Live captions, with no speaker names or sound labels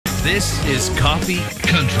This is Coffee,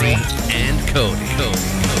 Country, and Cody.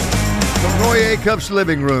 From Roy A. Cup's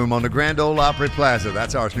living room on the Grand Ole Opry Plaza.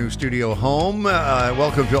 That's our new studio home.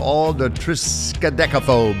 Welcome to all the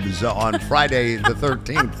triskaidekaphobes on Friday the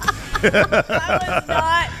 13th. I was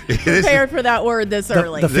not prepared for that word this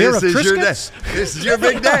early. The fear This of is your day. Triscuits? This is your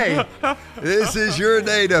big day. This is your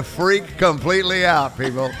day to freak completely out,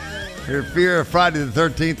 people. Your fear of Friday the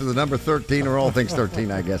 13th or the number 13 or all things 13,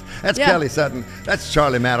 I guess. That's Kelly Sutton. That's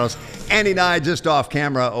Charlie Mattos. Annie and I just off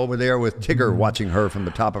camera over there with Tigger watching her from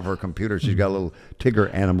the top of her computer. She's got a little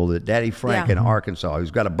Tigger animal that Daddy Frank in Arkansas,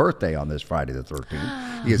 who's got a birthday on this Friday the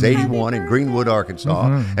 13th. He is 81 in Greenwood,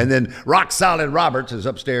 Arkansas. And then Rock Solid Roberts is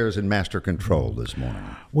upstairs in master control this morning.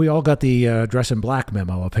 We all got the dress in black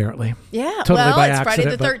memo, apparently. Yeah, Totally well, by it's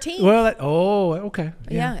accident, Friday the 13th. Well, okay.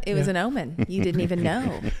 Yeah, it was an omen. You didn't even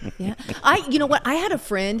know. Yeah, you know what? I had a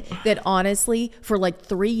friend that honestly, for like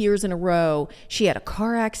 3 years in a row, she had a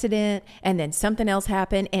car accident and then something else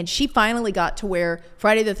happened, and she finally got to where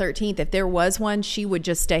Friday the 13th, if there was one, she would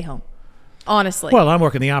just stay home. Honestly. Well, I'm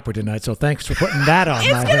working the opera tonight, so thanks for putting that on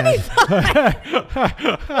my head. It's going to be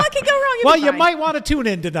fine. What could go wrong? Well, you might want to tune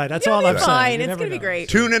in tonight. That's all I'm saying. It's going to be great.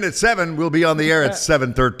 Tune in at 7. We'll be on the air at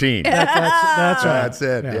 7:13. That's right. That's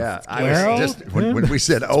it. Yeah. I Well, was just when we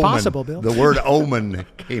said omen, possible, Bill. the word omen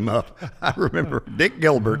came up. I remember Dick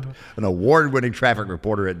Gilbert, an award-winning traffic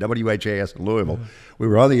reporter at WHAS in Louisville. We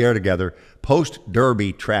were on the air together,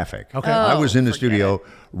 post-Derby traffic. Okay. I was in the studio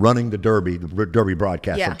running the Derby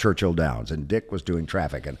broadcast from Churchill Downs, and Dick was doing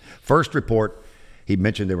traffic. And first report, he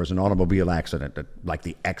mentioned there was an automobile accident at like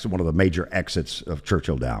one of the major exits of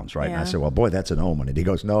Churchill Downs, right? And I said, well, boy, that's an omen. And he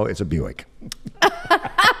goes, no, it's a Buick.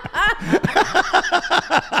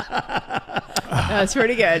 That's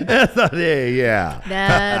pretty good. Yeah.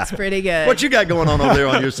 That's pretty good. What you got going on over there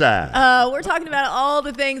on your side? We're talking about all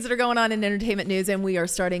the things that are going on in entertainment news, and we are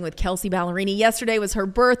starting with Kelsey Ballerini. Yesterday was her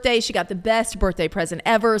birthday. She got the best birthday present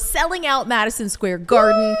ever, selling out Madison Square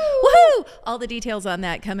Garden. Woohoo! All the details on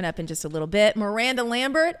that coming up in just a little bit. Miranda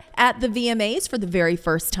Lambert at the VMAs for the very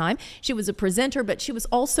first time. She was a presenter, but she was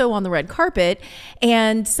also on the red carpet,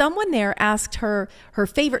 and someone there asked her her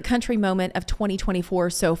favorite country moment of 2024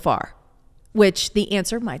 so far, which the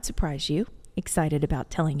answer might surprise you. Excited about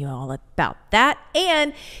telling you all about that.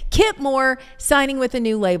 And Kip Moore signing with a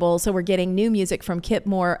new label. So we're getting new music from Kip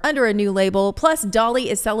Moore under a new label. Plus, Dolly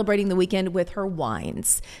is celebrating the weekend with her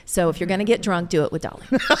wines. So if you're going to get drunk, do it with Dolly.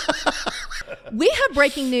 We have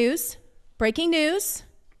breaking news. Breaking news.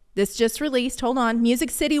 This just released. Hold on.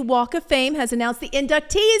 Music City Walk of Fame has announced the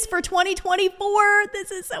inductees for 2024.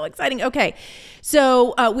 This is so exciting. Okay.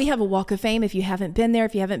 So we have a Walk of Fame. If you haven't been there,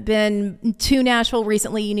 if you haven't been to Nashville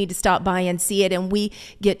recently, you need to stop by and see it. And we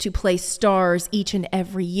get to place stars each and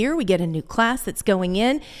every year. We get a new class that's going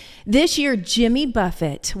in. This year, Jimmy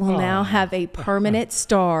Buffett will now have a permanent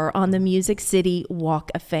star on the Music City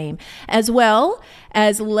Walk of Fame, as well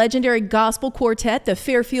as legendary gospel quartet, the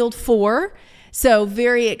Fairfield Four. So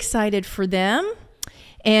very excited for them.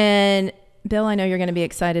 And Bill, I know you're going to be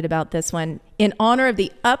excited about this one. In honor of the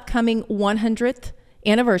upcoming 100th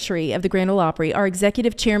anniversary of the Grand Ole Opry, our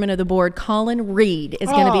executive chairman of the board, Colin Reed, is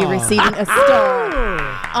going to be receiving a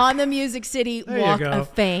star on the Music City Walk of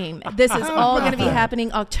Fame. This is all going to be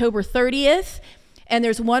happening October 30th. And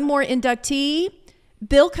there's one more inductee,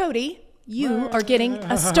 Bill Cody. You are getting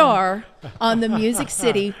a star on the Music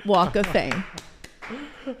City Walk of Fame.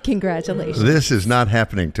 Congratulations. This is not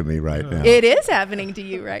happening to me right now. It is happening to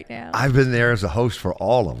you right now. I've been there as a host for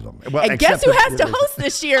all of them. Well, and guess who has to host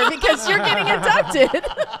this year because you're getting inducted.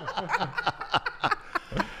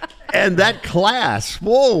 And that class,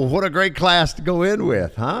 whoa, what a great class to go in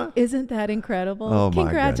with, huh? Isn't that incredible? Oh, my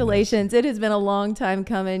Congratulations. It has been a long time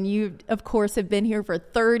coming. You, of course, have been here for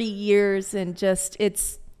 30 years, and just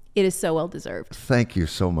it is so well deserved. Thank you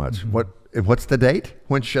so much. What's the date?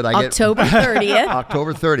 When should I get? October 30th.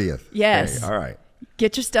 October 30th. Yes. Okay, all right.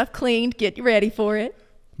 Get your stuff cleaned. Get ready for it.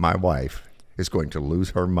 My wife is going to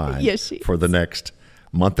lose her mind for the next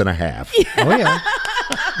month and a half. Oh, yeah.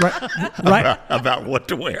 Right. About what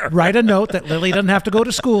to wear. Write a note that Lily doesn't have to go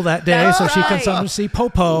to school that day so she can come to see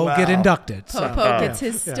Popo get inducted. Popo gets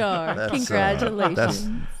his star. Congratulations.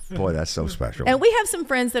 Boy, that's so special. And we have some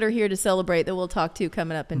friends that are here to celebrate that we'll talk to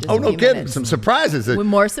coming up in just a few no kidding. minutes. Some surprises. With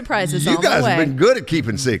more surprises on the way. You guys have been good at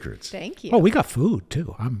keeping secrets. Thank you. Oh, we got food,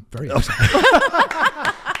 too. I'm very excited.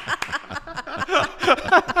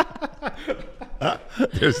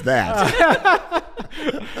 There's that.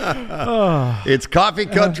 It's Coffee,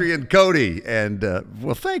 Country, and Cody. And,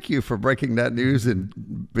 well, thank you for breaking that news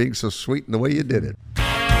and being so sweet in the way you did it.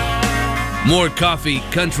 More Coffee,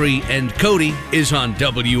 Country, and Cody is on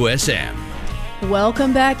WSM.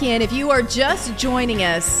 Welcome back in. If you are just joining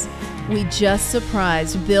us, we just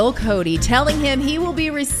surprised Bill Cody, telling him he will be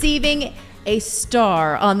receiving a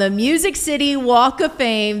star on the Music City Walk of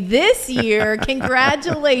Fame this year.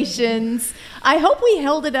 Congratulations. I hope we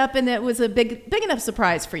held it up and it was a big enough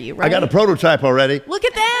surprise for you, right? I got a prototype already. Look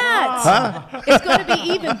at that. Huh? It's going to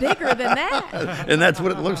be even bigger than that. And that's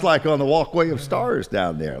what it looks like on the Walkway of Stars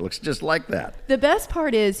down there. It looks just like that. The best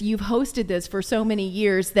part is you've hosted this for so many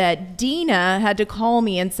years that Dina had to call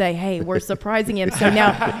me and say, hey, we're surprising him. So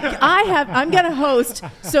now I'm going to host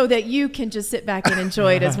so that you can just sit back and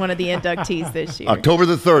enjoy it as one of the inductees this year. October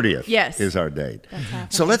the 30th Yes. is our date.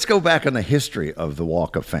 So let's go back on the history of the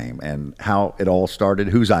Walk of Fame and how it all started,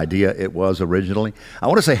 whose idea it was originally. I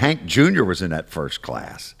want to say Hank Jr. was in that first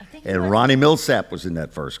class. And Ronnie Millsap was in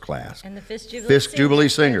that first class. And the Fisk Jubilee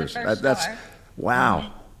Singers. That's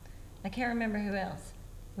wow. I can't remember who else.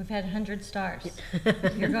 We've had 100 stars.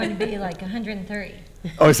 You're going to be like 130.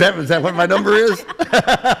 Oh, is that what my number is? We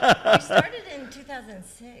started in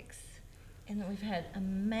 2006, and we've had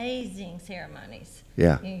amazing ceremonies.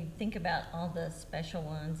 Yeah. You think about all the special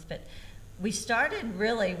ones, but we started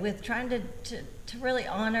really with trying to really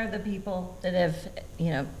honor the people that have,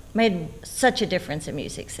 made such a difference in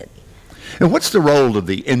Music City. And what's the role of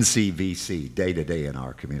the NCVC day to day in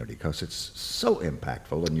our community? Because it's so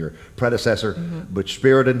impactful. And your predecessor, Butch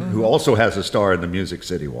Spiriton, who also has a star in the Music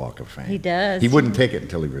City Walk of Fame. He does. He wouldn't take it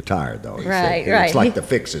until he retired, though. He Right, said, right. It's like the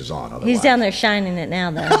fix is on. Otherwise. He's down there shining it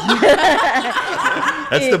now, though.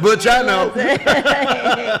 That's the Butch I know.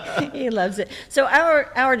 He loves it. So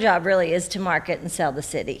our job really is to market and sell the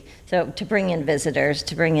city. So to bring in visitors,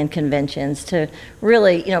 to bring in conventions, to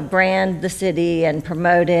really, brand the city and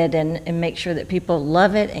promote it and make sure that people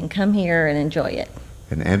love it and come here and enjoy it.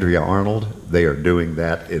 And Andrea Arnold, they are doing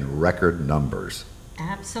that in record numbers.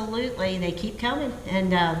 Absolutely, they keep coming.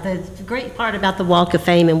 And the great part about the Walk of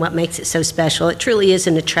Fame and what makes it so special, it truly is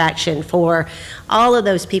an attraction for all of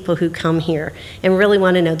those people who come here and really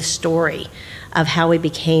want to know the story of how we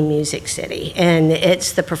became Music City. And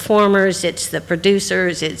it's the performers, it's the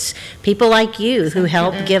producers, it's people like you who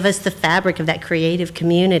help give us the fabric of that creative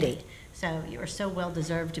community. So you are so well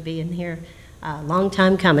deserved to be in here. A long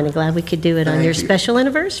time coming, and glad we could do it on your special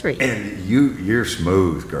anniversary. And you're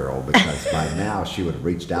smooth, girl, because by now she would have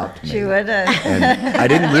reached out to me. She would have. And I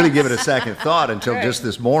didn't really give it a second thought until just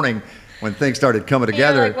this morning when things started coming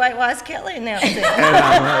together. You're like, why is Kelly announcing it? And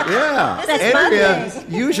I'm like, yeah. This is my Andrea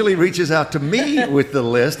thing. usually reaches out to me with the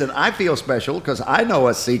list, and I feel special because I know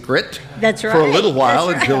a secret That's for a right. little while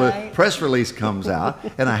That's until right. a press release comes out,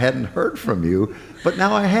 and I hadn't heard from you, but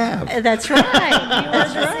now I have. That's right.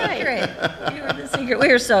 That's right. You were the secret. We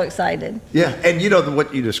were so excited. Yeah, and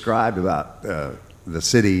what you described about the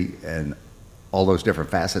city and all those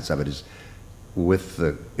different facets of it is with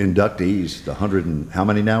the inductees, the 100 and how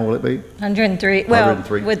many now will it be? 103. Well,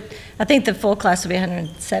 103. I think the full class will be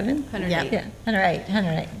 107. 108. Yeah,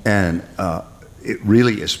 108. And it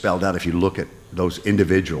really is spelled out if you look at those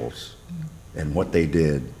individuals and what they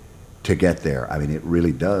did to get there. I mean, it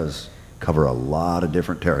really does cover a lot of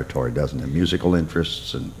different territory, doesn't it? Musical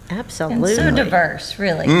interests and Absolutely. And so diverse,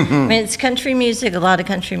 really. I mean, it's country music, a lot of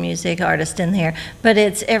country music artists in here, but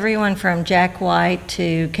it's everyone from Jack White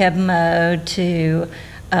to Keb Mo to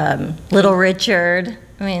Little Richard.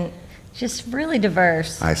 I mean, just really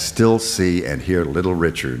diverse. I still see and hear Little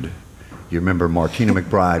Richard. You remember Martina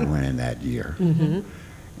McBride went in that year. And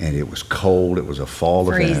it was cold. It was a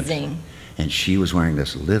fall event. Freezing. And she was wearing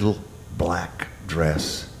this little black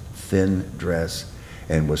dress, thin dress,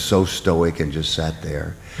 and was so stoic and just sat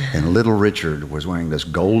there. And Little Richard was wearing this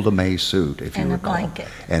gold lame suit, if you And a recall. blanket.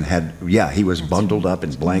 And he was bundled up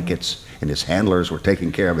in blankets, and his handlers were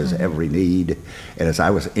taking care of his every need. And as I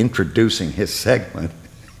was introducing his segment,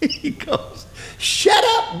 he goes, "Shut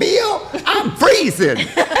up, Bill, I'm freezing."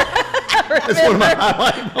 That's one of my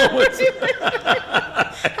highlight moments.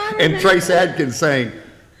 And Trace Adkins saying,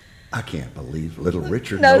 "I can't believe Little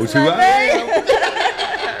Richard knows who I am."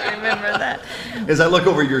 I remember that. As I look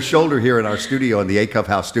over your shoulder here in our studio, in the Acuff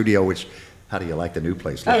House studio, which, how do you like the new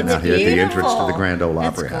place looking it's out here at the entrance to the beautiful. Grand Ole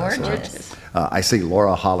It's Opry House? gorgeous. I see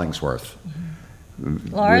Laura Hollingsworth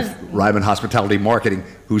Laura's, with Ryman Hospitality Marketing,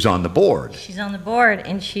 who's on the board. she's on the board,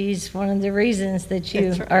 and she's one of the reasons that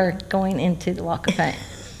you are going into the Walk of Fame.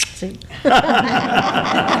 So,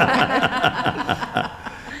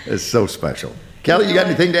 It's so special. Kelly, you got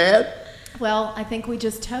anything to add? Well, I think we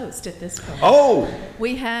just toast at this point. Oh,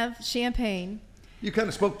 We have champagne. you kind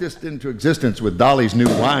of spoke this into existence with Dolly's new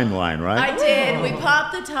wine line, right? I did. We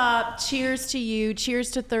popped the top. Cheers to you.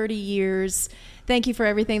 Cheers to 30 years. Thank you for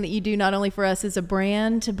everything that you do, not only for us as a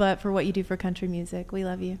brand, but for what you do for country music. We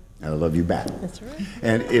love you. I love you back. That's right.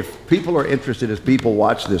 And if people are interested, as people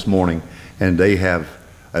watch this morning, and they have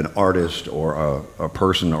an artist or a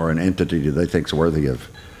person or an entity that they think is worthy of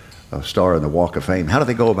a star in the Walk of Fame, how do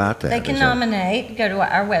they go about that? They can nominate. Go to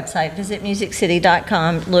our website, visit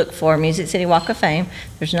musiccity.com, look for Music City Walk of Fame.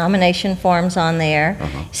 There's nomination forms on there.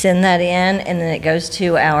 Send that in, and then it goes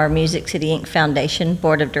to our Music City Inc. Foundation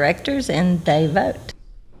Board of Directors, and they vote.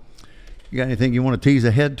 You got anything you want to tease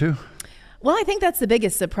ahead to? Well, I think that's the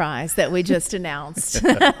biggest surprise that we just announced.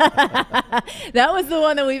 That was the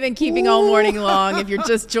one that we've been keeping all morning long. If you're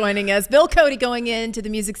just joining us, Bill Cody going into the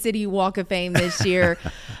Music City Walk of Fame this year,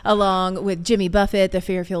 along with Jimmy Buffett, the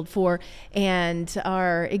Fairfield Four, and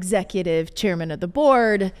our executive chairman of the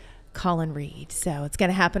board, Colin Reed. So it's going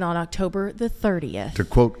to happen on October the 30th. To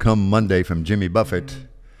quote Come Monday from Jimmy Buffett,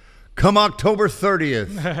 come October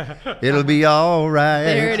 30th, it'll be all right.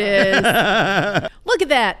 There it is. Look at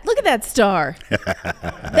that. Look at that star.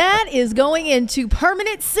 That is going into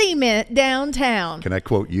permanent cement downtown. Can I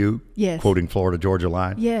quote you? Yes. Quoting Florida Georgia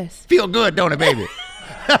Line? Yes. Feel good, don't it, baby?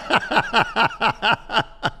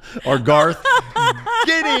 Or Garth,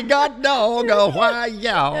 Giddy got dog, why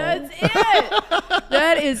y'all? That's it.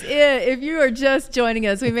 That is it. If you are just joining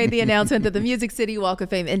us, we made the announcement that the Music City Walk of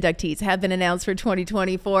Fame inductees have been announced for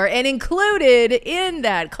 2024, and included in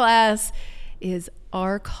that class is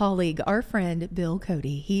our colleague, our friend, Bill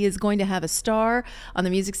Cody. He is going to have a star on the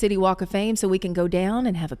Music City Walk of Fame, so we can go down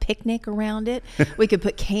and have a picnic around it. We could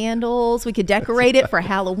put candles. We could decorate it for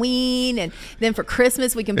Halloween, and then for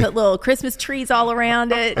Christmas, we can put little Christmas trees all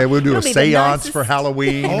around it. And we'll do a seance for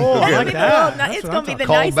Halloween. Oh, I like that. It's going to be the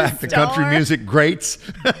Call nicest back the star. country music greats.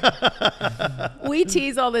 We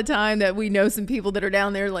tease all the time that we know some people that are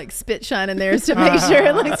down there like spit shining theirs to make sure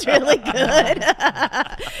it looks really good.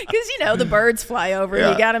 Because, you know, the birds fly over.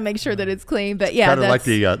 Yeah. You got to make sure that it's clean. But yeah, Kind of like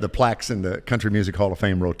the plaques in the Country Music Hall of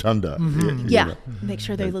Fame rotunda. Yeah, make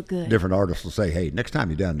sure they look good. Different artists will say, "Hey, next time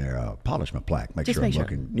you're down there, polish my plaque. Make Just sure make I'm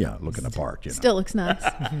sure. looking the part." You know? Still looks nice.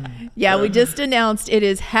 Yeah, we just announced it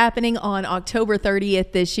is happening on October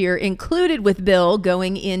 30th this year, included with Bill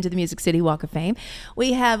going into the Music City Walk of Fame.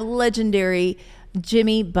 We have legendary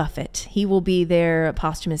Jimmy Buffett. He will be there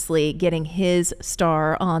posthumously getting his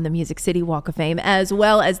star on the Music City Walk of Fame, as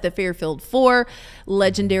well as the Fairfield Four,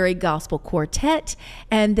 legendary gospel quartet.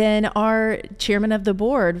 And then our chairman of the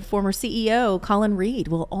board, former CEO Colin Reed,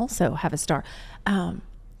 will also have a star.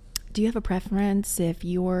 Do you have a preference if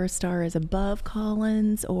your star is above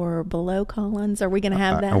Colin's or below Colin's? Are we going to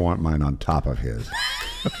have that? I want mine on top of his.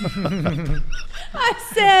 I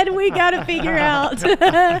said we got to figure out.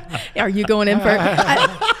 Are you going in first?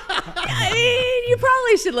 I mean, you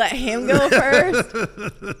probably should let him go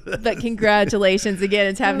first. But congratulations again.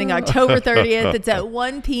 It's happening October 30th. It's at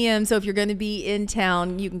 1 p.m. So if you're going to be in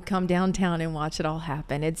town, you can come downtown and watch it all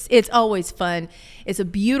happen. It's always fun. It's a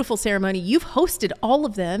beautiful ceremony. You've hosted all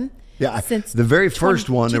of them. Yeah, since the very first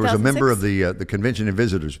one, there was a member of 2006? the Convention and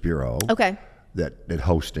Visitors Bureau. Okay. That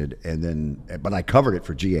hosted, and then, but I covered it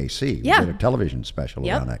for GAC. Yeah. We did a television special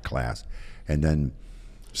Yep. around that class, and then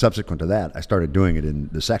subsequent to that, I started doing it in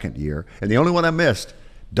the second year, and the only one I missed,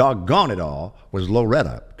 doggone it all, was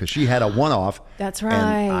Loretta, because she had a one-off. That's right.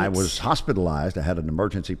 And I was hospitalized. I had an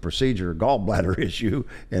emergency procedure, gallbladder issue,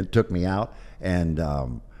 and it took me out, and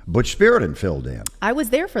Butch Spiriton filled in. I was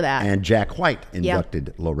there for that. And Jack White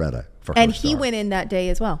inducted Loretta for her And he star. went in that day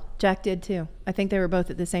as well. Jack did too. I think they were both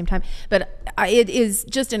at the same time. But it is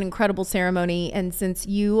just an incredible ceremony. And since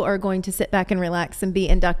you are going to sit back and relax and be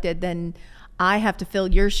inducted, then I have to fill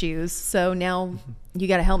your shoes. So now you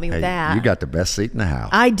got to help me with that. You got the best seat in the house.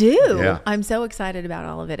 I do. Yeah. I'm so excited about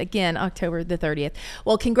all of it. Again, October the 30th.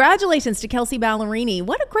 Well, congratulations to Kelsey Ballerini.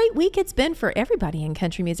 What a great week it's been for everybody in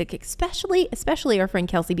country music, especially our friend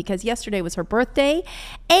Kelsey, because yesterday was her birthday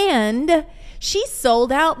and she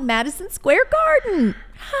sold out Madison Square Garden.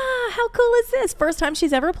 How cool is this? First time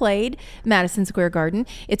she's ever played Madison Square Garden.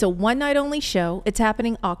 It's a one-night only show. It's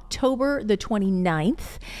happening October the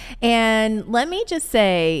 29th. And let me just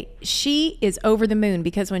say, she is over the moon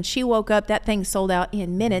because when she woke up, that thing sold out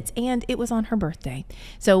in minutes, and it was on her birthday.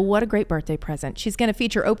 So what a great birthday present. She's going to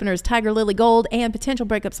feature openers Tiger Lily Gold and potential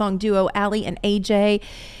breakup song duo Allie and AJ.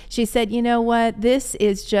 She said, you know what? This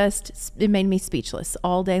is just, it made me speechless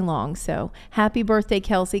all day long. So happy birthday,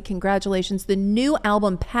 Kelsey. Congratulations. The new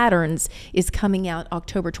album Patterns is coming out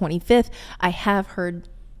October 25th. I have heard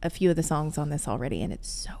a few of the songs on this already, and it's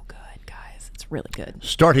so good, guys. It's really good.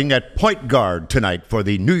 Starting at point guard tonight for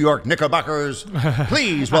the New York Knickerbockers,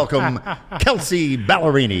 please welcome Kelsey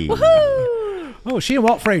Ballerini. Woohoo! Oh, she and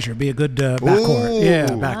Walt Frazier be a good backcourt.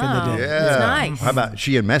 Yeah, back in the day. Yeah. That's nice. How about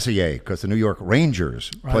she and Messier? Because the New York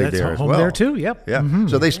Rangers played that's there as home well. there too. Yep. Yeah.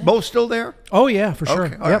 So they both still there? Oh yeah, for sure.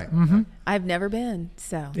 Okay, all Yep. right. I've never been,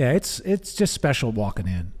 so. Yeah, it's just special walking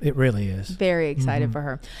in. It really is. Very excited for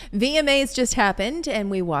her. VMAs just happened,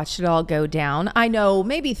 and we watched it all go down. I know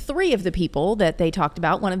maybe 3 of the people that they talked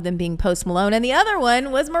about, one of them being Post Malone, and the other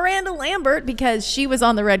one was Miranda Lambert, because she was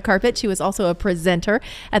on the red carpet. She was also a presenter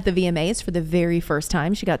at the VMAs for the very first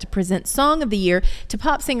time. She got to present Song of the Year to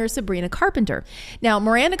pop singer Sabrina Carpenter. Now,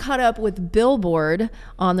 Miranda caught up with Billboard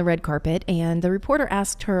on the red carpet, and the reporter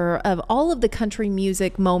asked her, of all of the country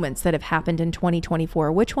music moments that have happened in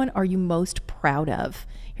 2024, which one are you most proud of?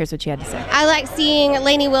 Here's what she had to say. I like seeing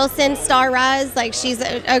Lainey Wilson star rise. Like, she's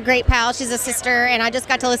a great pal. She's a sister, and I just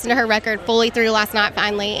got to listen to her record fully through last night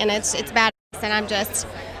finally, and it's badass. And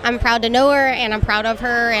I'm proud to know her, and I'm proud of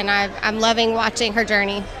her, and I'm loving watching her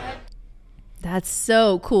journey. That's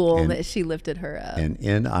so cool that she lifted her up. And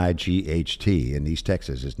N-I-G-H-T in East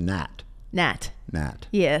Texas is Nat. Nat. Nat.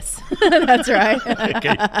 Yes, that's right.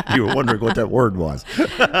 Okay. You were wondering what that word was.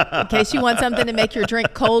 In case you want something to make your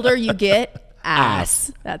drink colder, you get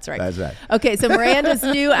ass. That's right. That's right. Okay, so Miranda's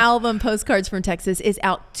new album, Postcards from Texas, is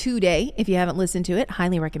out today. If you haven't listened to it,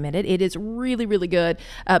 highly recommend it. It is really, really good.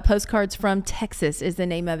 Postcards from Texas is the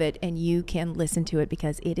name of it, and you can listen to it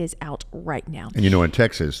because it is out right now. And you know, in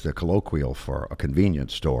Texas, the colloquial for a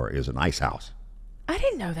convenience store is an ice house. I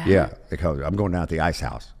didn't know that. Yeah, because I'm going down to the ice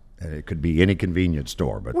house. And it could be any convenience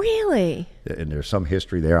store, but Really? and there's some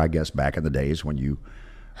history there, I guess, back in the days when you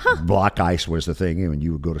block ice was the thing, and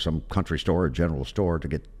you would go to some country store or general store to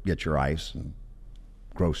get your ice and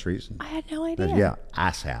groceries. And I had no idea. yeah,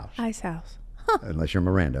 ice house. Ice house. Unless you're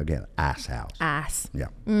Miranda, again, ice house. Ass. Yeah.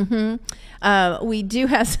 We do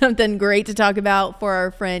have something great to talk about for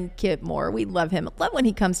our friend Kip Moore. We love him. Love when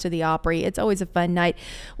he comes to the Opry. It's always a fun night.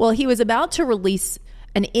 Well, he was about to release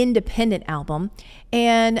an independent album,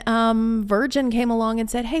 and Virgin came along and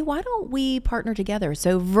said, hey, why don't we partner together?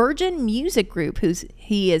 So Virgin Music Group,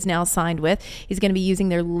 he is now signed with, he's going to be using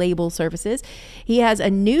their label services. He has a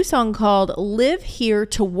new song called Live Here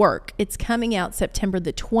to Work. It's coming out September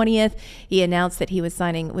the 20th. He announced that he was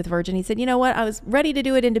signing with Virgin. He said, you know what, I was ready to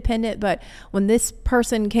do it independent, but when this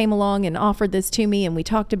person came along and offered this to me and we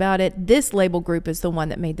talked about it, this label group is the one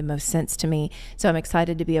that made the most sense to me. So I'm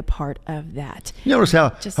excited to be a part of that. You notice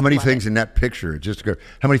how many love things it. in that picture,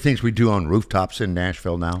 how many things we do on rooftops in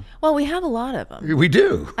Nashville now? Well, we have a lot of them. We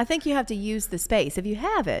do. I think you have to use the space. If you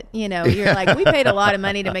have it, you're like, we paid a lot of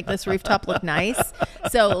money to make this rooftop look nice,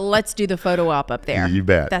 so let's do the photo op up there. You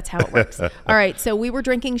bet. That's how it works. All right, so we were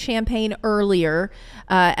drinking champagne earlier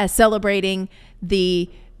as celebrating the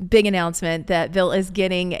big announcement that Bill is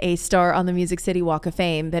getting a star on the Music City Walk of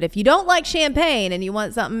Fame. But if you don't like champagne and you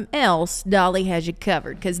want something else, Dolly has you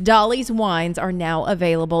covered, because Dolly's wines are now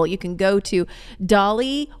available. You can go to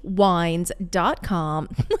dollywines.com.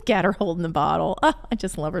 Look at her holding the bottle. Oh, I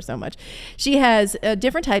just love her so much. She has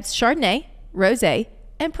different types: Chardonnay, Rosé,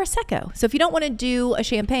 and Prosecco. So if you don't want to do a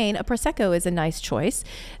champagne, a Prosecco is a nice choice.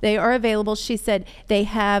 They are available. She said they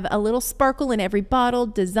have a little sparkle in every bottle,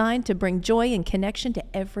 designed to bring joy and connection to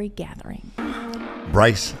every gathering.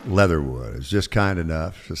 Bryce Leatherwood is just kind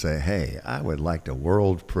enough to say, hey, I would like the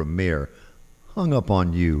world premiere hung up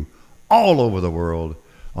on you all over the world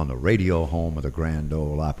on the radio home of the Grand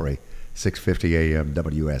Ole Opry, 650 AM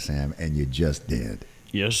WSM, and you just did.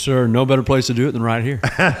 Yes, sir. No better place to do it than right here.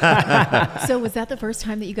 So was that the first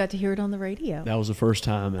time that you got to hear it on the radio? That was the first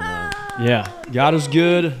time. And, yeah, God is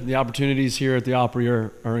good. The opportunities here at the Opry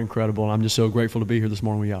are incredible. And I'm just so grateful to be here this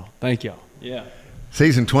morning with y'all. Thank y'all. Yeah.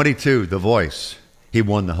 Season 22, The Voice. He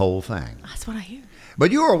won the whole thing. That's what I hear.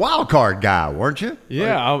 But you were a wild card guy, weren't you?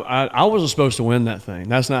 Yeah, I wasn't supposed to win that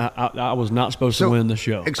thing. I was not supposed to win the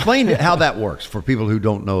show. Explain how that works for people who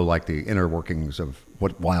don't know, like, the inner workings of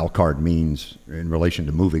what wild card means in relation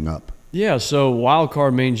to moving up. Yeah, so wild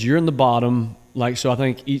card means you're in the bottom. So I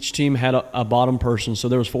think each team had a bottom person. So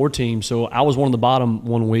there was 4 teams. So I was one of the bottom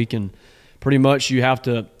one week, and pretty much you have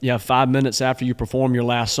 5 minutes after you perform your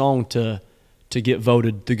last song to get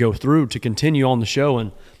voted to go through to continue on the show.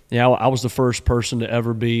 And yeah, I was the first person to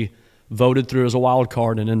ever be voted through as a wild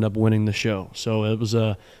card and end up winning the show. So it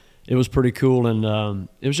was pretty cool, and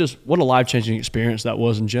it was just what a life-changing experience that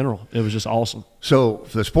was in general. It was just awesome. So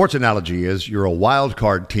the sports analogy is you're a wild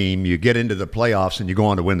card team, you get into the playoffs, and you go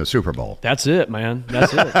on to win the Super Bowl. That's it, man.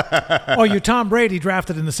 That's it. Or you're Tom Brady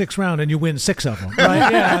drafted in the 6th round and you win 6 of them,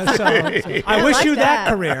 right? Yeah. So I wish like you that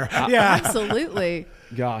that career. Yeah. Absolutely.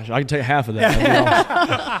 Gosh, I can take half of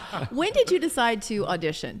that. When did you decide to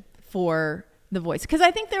audition for The Voice? Because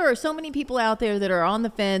I think there are so many people out there that are on the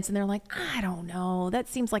fence and they're like, I don't know. That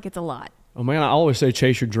seems like it's a lot. Oh, man, I always say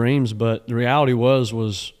chase your dreams, but the reality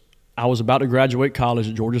was I was about to graduate college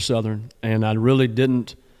at Georgia Southern, and I really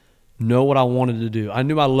didn't know what I wanted to do. I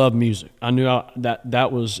knew I loved music. I knew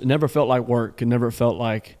that was, it never felt like work. It never felt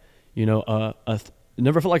like, you know, it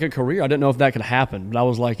never felt like a career. I didn't know if that could happen, but I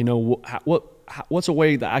was like, you know, what's a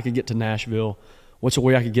way that I could get to Nashville? What's a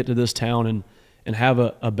way I could get to this town and have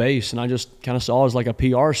a base? And I just kind of saw it as like a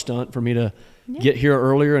PR stunt for me to get here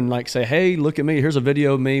earlier and like say, hey, look at me. Here's a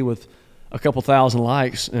video of me with a couple thousand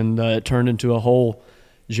likes, and it turned into a whole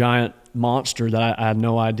giant monster that I had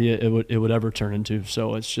no idea it would ever turn into.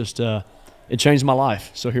 So it's just it changed my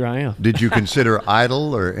life. So here I am. Did you consider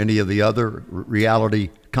Idol or any of the other reality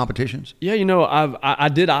competitions? Yeah, you know, I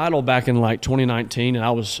did Idol back in like 2019, and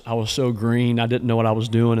I was so green. I didn't know what I was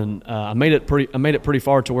doing, and I made it pretty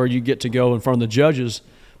far to where you get to go in front of the judges,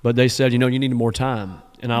 but they said, you know, you need more time,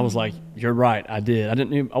 and I was like, you're right, I did.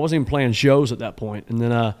 I wasn't even playing shows at that point, and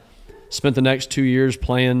then spent the next 2 years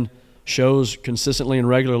playing shows consistently and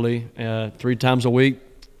regularly, 3 times a week,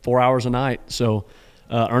 4 hours a night. So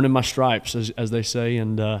earning my stripes, as they say,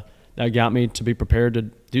 and that got me to be prepared to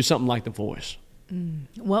do something like The Voice.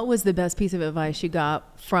 What was the best piece of advice you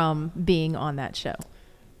got from being on that show?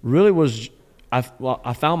 Really was, I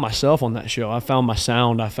found myself on that show. I found my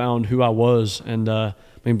sound. I found who I was. And I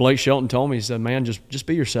mean, Blake Shelton told me, he said, man, just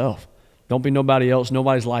be yourself. Don't be nobody else.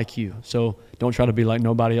 Nobody's like you. So don't try to be like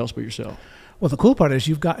nobody else but yourself. Well, the cool part is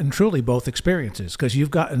you've gotten truly both experiences, because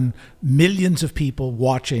you've gotten millions of people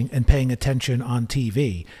watching and paying attention on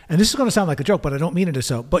TV. And this is going to sound like a joke, but I don't mean it as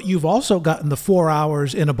so. But you've also gotten the 4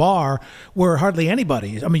 hours in a bar where hardly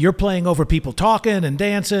anybody, I mean, you're playing over people talking and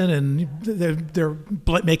dancing, and they're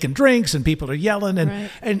making drinks and people are yelling. And,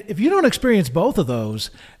 right. And if you don't experience both of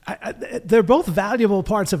those, they're both valuable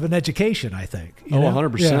parts of an education, I think. You know?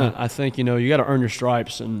 100%. Yeah. I think, you know, you got to earn your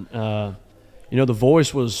stripes. And, you know, The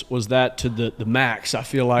Voice was that to the max, I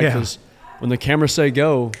feel like, because when the cameras say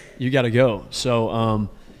go, you got to go. So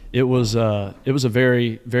it was a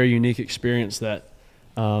very, very unique experience that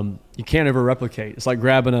you can't ever replicate. It's like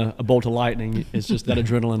grabbing a bolt of lightning. It's just that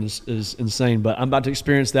adrenaline is insane. But I'm about to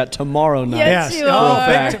experience that tomorrow night. Yes, you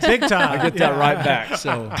are. Big time. I get that right back.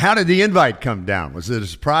 So how did the invite come down? Was it a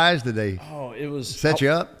surprise? Did they set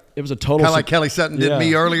you up? It was a total. Kind of like Kelly Sutton did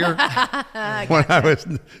me earlier when I was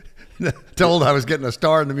told I was getting a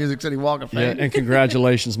star in the Music City Walk of Fame. Yeah, and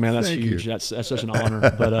congratulations, man. That's huge. That's such an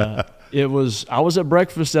honor. But I was at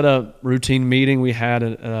breakfast at a routine meeting we had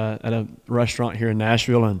at a restaurant here in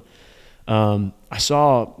Nashville, and I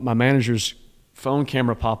saw my manager's phone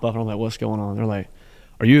camera pop up, and I'm like, what's going on? They're like,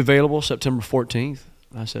 are you available September 14th?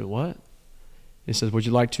 And I said, what? He says, would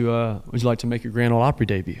you like to make your Grand Ole Opry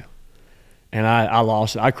debut? And I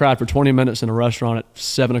lost it. I cried for 20 minutes in a restaurant at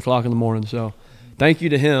 7 o'clock in the morning. So thank you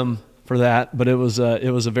to him for that, but it was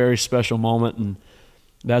a very special moment, and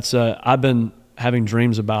that's I've been having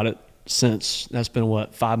dreams about it since. That's been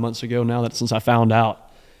 5 months ago now. That since I found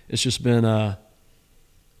out, it's just been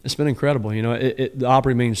it's been incredible. You know, the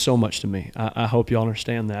Opry means so much to me. I hope y'all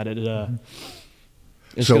understand that.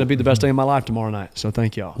 It's going to be the best day of my life tomorrow night. So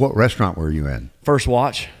thank y'all. What restaurant were you in? First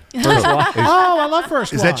Watch. Oh, I love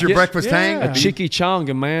First Watch. Is that your breakfast hang? A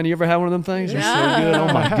Chiquichanga, man. You ever had one of them things? They're so good.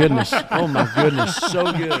 Oh my goodness. Oh my goodness.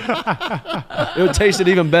 So good. It tasted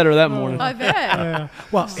even better that morning. I bet. Yeah.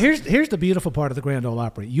 Well, here's the beautiful part of the Grand Ole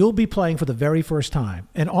Opry. You'll be playing for the very first time,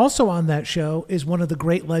 and also on that show is one of the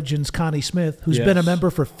great legends, Connie Smith, who's been a member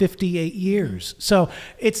for 58 years. So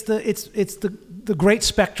it's the great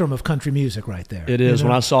spectrum of country music right there. It is. You know?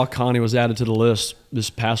 When I saw Connie was added to the list this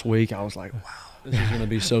past week, I was like, wow. This is going to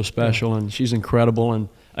be so special, and she's incredible and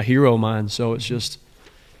a hero of mine. So it's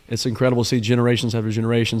incredible to see generations after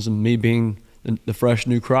generations, and me being the fresh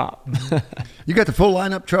new crop. You got the full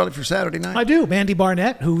lineup, Charlie, for Saturday night? I do. Mandy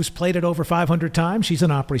Barnett, who's played it over 500 times. She's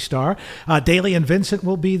an Opry star. Daly and Vincent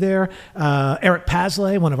will be there. Eric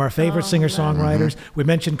Pasley, one of our favorite singer-songwriters. We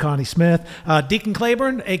mentioned Connie Smith. Deacon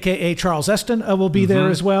Claiborne, a.k.a. Charles Eston, will be there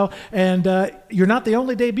as well. And you're not the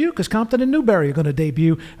only debut, because Compton and Newberry are going to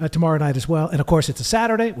debut tomorrow night as well. And, of course, it's a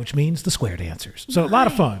Saturday, which means the Square Dancers. So a lot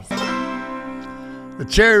of fun. The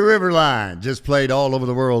Cherry River Line just played all over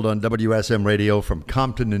the world on WSM Radio from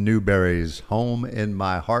Compton and Newberry's Home in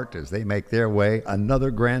My Heart as they make their way. Another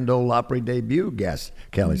Grand Ole Opry debut guest,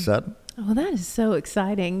 Kelly Sutton. Oh, that is so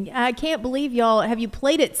exciting. I can't believe y'all, have you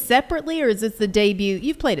played it separately, or is this the debut?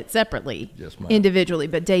 You've played it separately, yes, ma'am. Individually,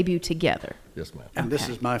 but debut together. Yes, ma'am. Okay. And this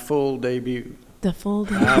is my full debut. The full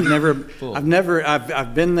debut.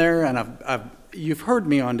 I've been there, and you've heard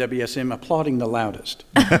me on WSM applauding the loudest.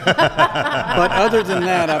 But other than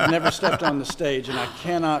that, I've never stepped on the stage, and I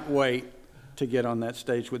cannot wait to get on that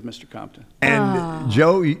stage with Mr. Compton. And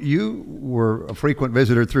Joe, you were a frequent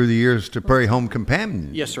visitor through the years to Prairie Home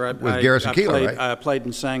Companion. Yes, sir. With Garrison Keillor, right? I played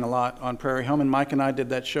and sang a lot on Prairie Home, and Mike and I did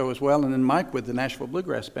that show as well. And then Mike with the Nashville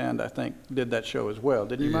Bluegrass Band, I think, did that show as well.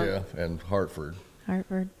 Didn't you, Mike? Yeah, and Hartford.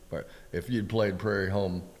 But if you'd played Prairie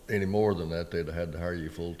Home any more than that, they'd have had to hire you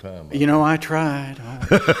full time. You know, I tried.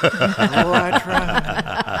 I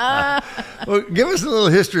tried. Well, give us a little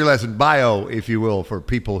history lesson, bio, if you will, for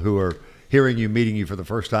people who are hearing you, meeting you for the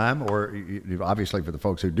first time, or obviously for the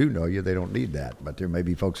folks who do know you, they don't need that, but there may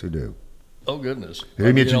be folks who do. Oh, goodness.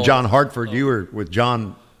 You mentioned John Hartford. You were with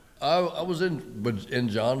John. I was in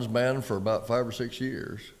John's band for about 5 or 6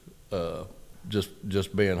 years,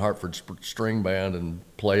 just being Hartford's string band and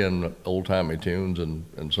playing old-timey tunes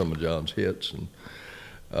and some of John's hits. And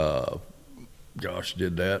gosh,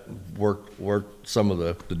 did that. Worked some of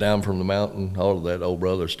the Down from the Mountain, all of that old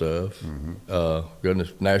brother stuff.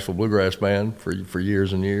 Goodness, Nashville Bluegrass Band for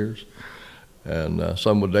years and years. And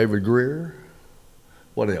some with David Greer.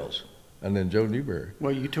 What else? And then Joe Newberry.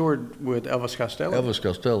 Well, you toured with Elvis Costello. Elvis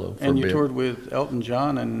Costello. And you toured with Elton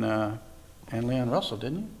John and Leon Russell,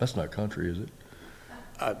 didn't you? That's not country, is it?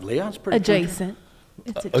 Leon's pretty adjacent. Country.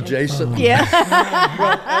 It's adjacent. Yeah.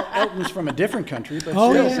 Well, Elton's from a different country, but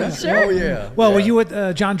Oh, still. yeah. Sure. Oh, yeah. Well, were you with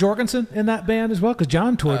John Jorgensen in that band as well? Because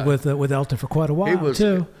John toured with Elton for quite a while,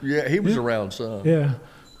 too. Yeah, he was around some. Yeah.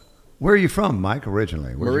 Where are you from, Mike,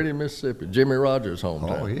 originally? Meridian, Mississippi. Jimmy Rogers'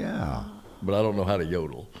 hometown. Oh, yeah. But I don't know how to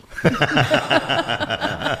yodel.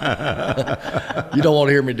 You don't want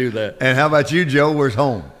to hear me do that. And how about you, Joe? Where's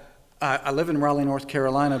home? I live in Raleigh, North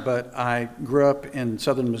Carolina, but I grew up in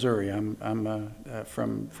southern Missouri. I'm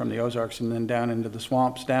from the Ozarks and then down into the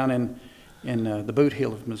swamps down in the boot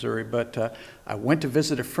heel of Missouri. But I went to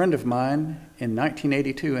visit a friend of mine in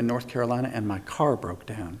 1982 in North Carolina, and my car broke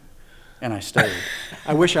down, and I stayed.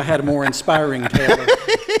 I wish I had a more inspiring tale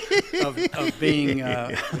of being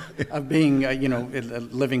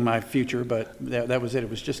living my future, but that was it. It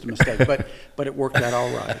was just a mistake, but it worked out all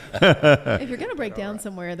right. If you're going to break down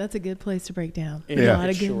somewhere, that's a good place to break down. Yeah, A lot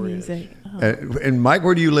of good sure music. And Mike,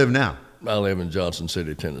 where do you live now? I live in Johnson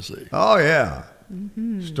City, Tennessee. Oh, yeah.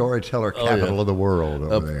 Storyteller capital of the world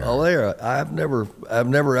over there. Oh, there. I've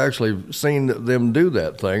never actually seen them do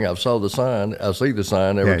that thing. I saw the sign. I see the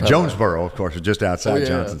sign every time. Jonesboro, of course, is just outside yeah.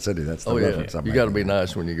 Johnson City. That's the reference I'm You got to making. be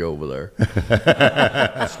nice when you go over there.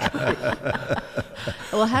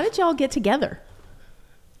 Well, how did y'all get together?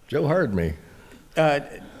 Joe heard me.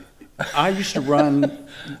 I used to run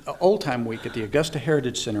Old Time Week at the Augusta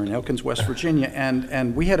Heritage Center in Elkins, West Virginia,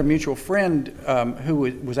 and we had a mutual friend who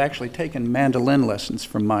was actually taking mandolin lessons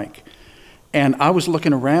from Mike. And I was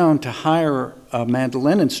looking around to hire a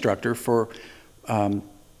mandolin instructor for the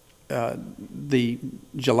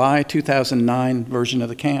July 2009 version of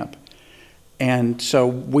the camp. And so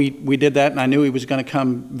we did that, and I knew he was going to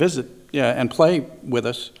come visit and play with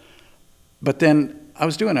us. But then I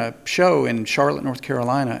was doing a show in Charlotte, North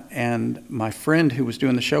Carolina, and my friend who was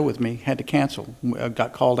doing the show with me had to cancel,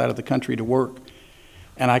 got called out of the country to work.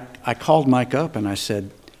 And I called Mike up and I said,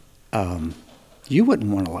 you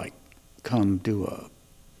wouldn't want to come do a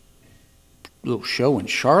little show in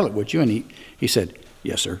Charlotte, would you? And he said,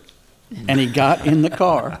 yes, sir. And he got in the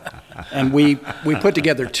car and we put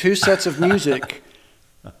together 2 sets of music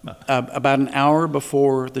about an hour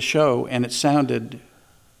before the show, and it sounded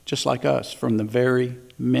just like us from the very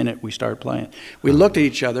minute we started playing. We looked at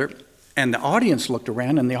each other, and the audience looked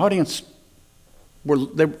around, and the audience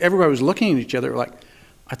everybody was looking at each other like,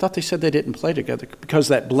 I thought they said they didn't play together, because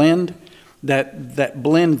that blend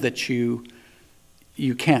that you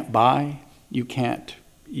can't buy, you can't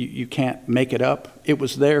make it up. It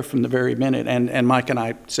was there from the very minute, and Mike and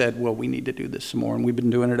I said, well, we need to do this some more, and we've been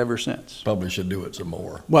doing it ever since. Probably should do it some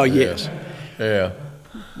more. Well, yes. Yeah.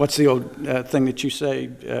 What's the old thing that you say?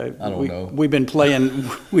 I don't know. We've been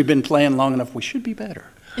playing long enough. We should be better.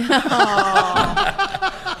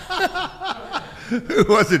 Who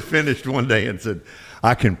was it finished one day and said,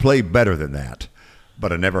 I can play better than that,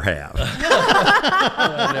 but I never have.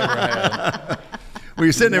 I never have. Well,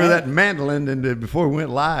 you're sitting there with that mandolin, and before we went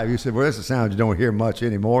live, you said, well, that's a sound you don't hear much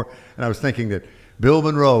anymore. And I was thinking that Bill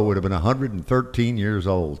Monroe would have been 113 years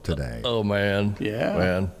old today. Oh, man. Yeah.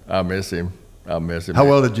 Man, I miss him. How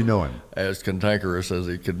well did you know him? As cantankerous as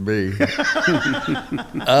he could be.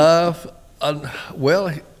 I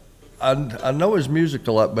know his music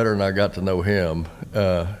a lot better than I got to know him.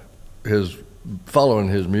 Following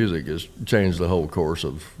his music has changed the whole course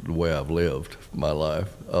of the way I've lived my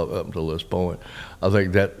life up until this point. I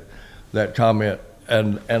think that comment,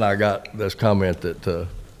 and I got this comment that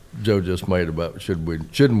Joe just made about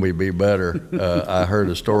shouldn't we be better? I heard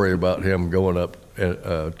a story about him going up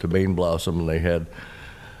to Bean Blossom, and they had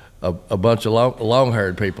a bunch of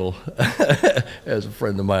long-haired people, as a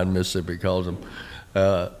friend of mine in Mississippi calls them,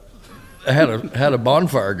 had a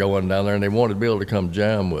bonfire going down there, and they wanted Bill to come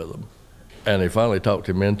jam with them. And they finally talked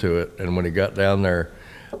him into it, and when he got down there,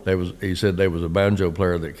 he said there was a banjo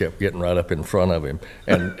player that kept getting right up in front of him,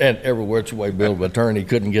 and every which way Bill would turn, he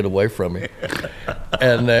couldn't get away from him.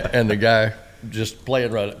 And the guy just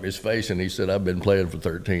playing right up his face, and he said, "I've been playing for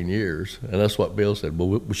 13 years." And that's what Bill said.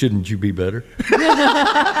 Well, shouldn't you be better?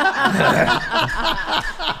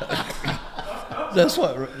 That's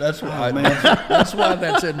why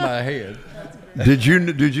that's in my head. Did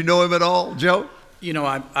you know him at all, Joe? You know,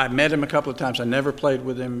 I met him a couple of times. I never played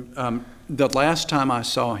with him. The last time I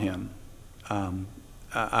saw him,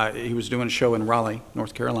 he was doing a show in Raleigh,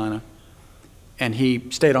 North Carolina, and he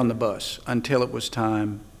stayed on the bus until it was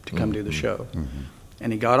time to come do the show.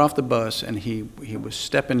 And he got off the bus, and he was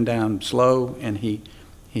stepping down slow, and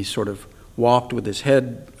he sort of walked with his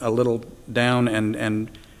head a little down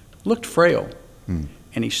and looked frail.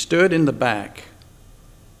 And he stood in the back,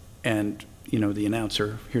 and you know, the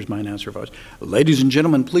announcer, here's my announcer voice, "Ladies and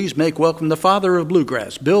gentlemen, please make welcome the father of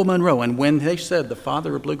bluegrass, Bill Monroe." And when they said the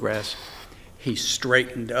father of bluegrass, he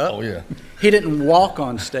straightened up. Oh, yeah. He didn't walk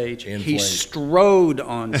on stage. He strode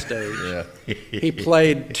on stage. Yeah. He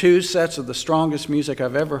played 2 sets of the strongest music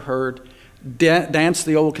I've ever heard, danced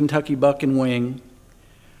the old Kentucky Buck and Wing,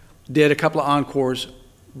 did a couple of encores,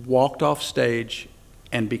 walked off stage,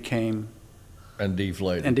 and became... And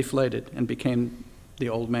deflated. And became the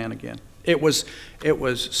old man again. It was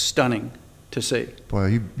stunning to see. Well,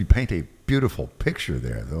 you paint a beautiful picture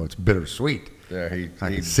there, though. It's bittersweet. Yeah,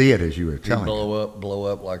 I could see it as you were telling me. He'd blow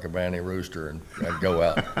up like a banty rooster and go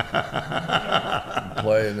out,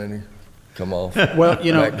 play, and then he'd come off. Well,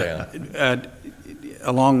 you know, back down.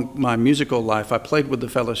 Along my musical life, I played with the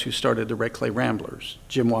fellows who started the Red Clay Ramblers,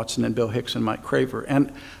 Jim Watson and Bill Hicks and Mike Craver,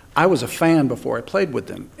 and I was a fan before I played with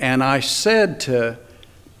them. And I said to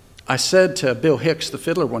Bill Hicks, the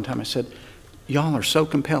fiddler, one time, I said, "Y'all are so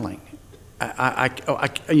compelling.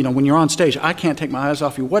 You know, when you're on stage, I can't take my eyes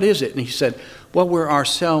off you. What is it?" And he said, "Well, we're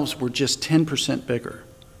ourselves. We're just 10% bigger."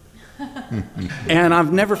 And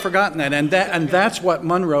I've never forgotten that. And that's what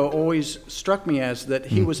Monroe always struck me as, that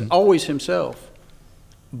he was always himself,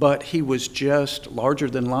 but he was just larger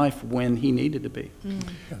than life when he needed to be.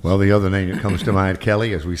 Well, the other name that comes to mind,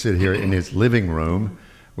 Kelly, as we sit here in his living room,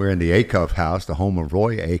 we're in the Acuff house, the home of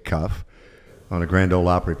Roy Acuff, on the Grand Ole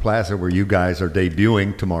Opry Plaza, where you guys are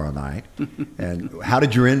debuting tomorrow night. And how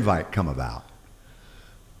did your invite come about?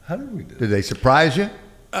 How did we do? Did they surprise you?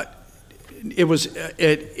 It was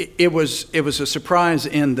a surprise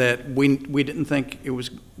in that we didn't think it was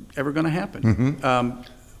ever going to happen.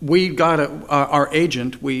 We got our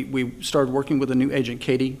agent. We started working with a new agent,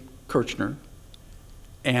 Katie Kirchner,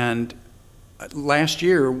 and last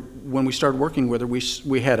year when we started working with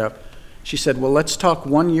her, she said, "Well, let's talk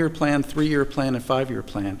 1-year plan, 3-year plan, and 5-year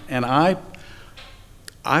plan." And I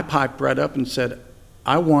piped right up and said,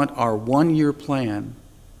 "I want our 1-year plan,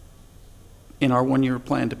 in our 1-year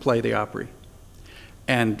plan, to play the Opry."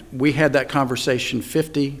 And we had that conversation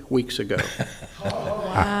 50 weeks ago.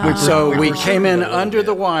 So we came in under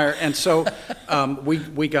the wire, and so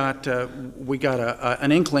we got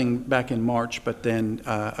an inkling back in March, but then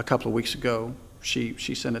a couple of weeks ago, she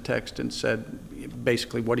sent a text and said,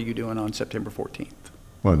 basically, "What are you doing on September 14th?"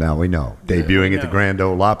 Well, now we know. Debuting at the Grand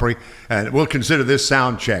Ole Opry. And we'll consider this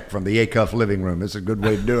sound check from the Acuff living room. It's a good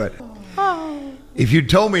way to do it. If you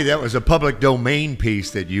told me that was a public domain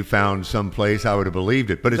piece that you found someplace, I would have believed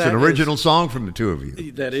it. But it's an original song from the two of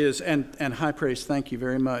you. That is. And high praise. Thank you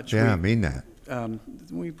very much. Yeah, I mean that.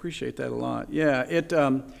 We appreciate that a lot. Yeah,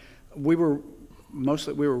 we were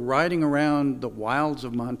riding around the wilds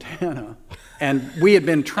of Montana, and we had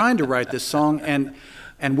been trying to write this song, and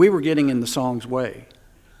we were getting in the song's way,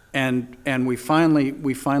 and we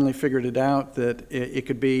finally figured it out that it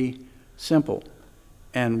could be simple,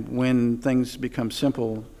 and when things become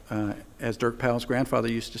simple, as Dirk Powell's grandfather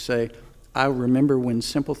used to say, "I remember when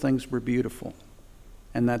simple things were beautiful,"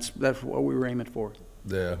 and that's what we were aiming for.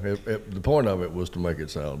 Yeah, the point of it was to make it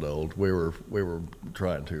sound old. We were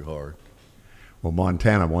trying too hard. Well,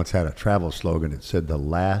 Montana once had a travel slogan that said, "The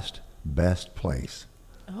last best place."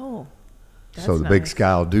 Oh, that's so the Big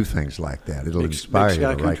Sky will do things like that. It'll inspire Big you.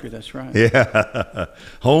 Sky to Country, write. that's right. Yeah.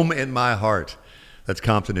 Home in My Heart. That's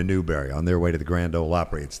Compton and Newberry on their way to the Grand Ole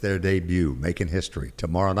Opry. It's their debut, making history,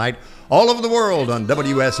 tomorrow night all over the world on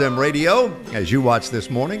WSM Radio, as you watch this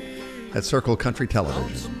morning at Circle Country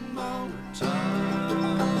Television.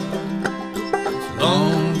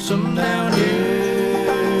 lonesome down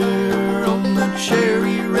here on the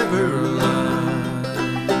Cherry River line.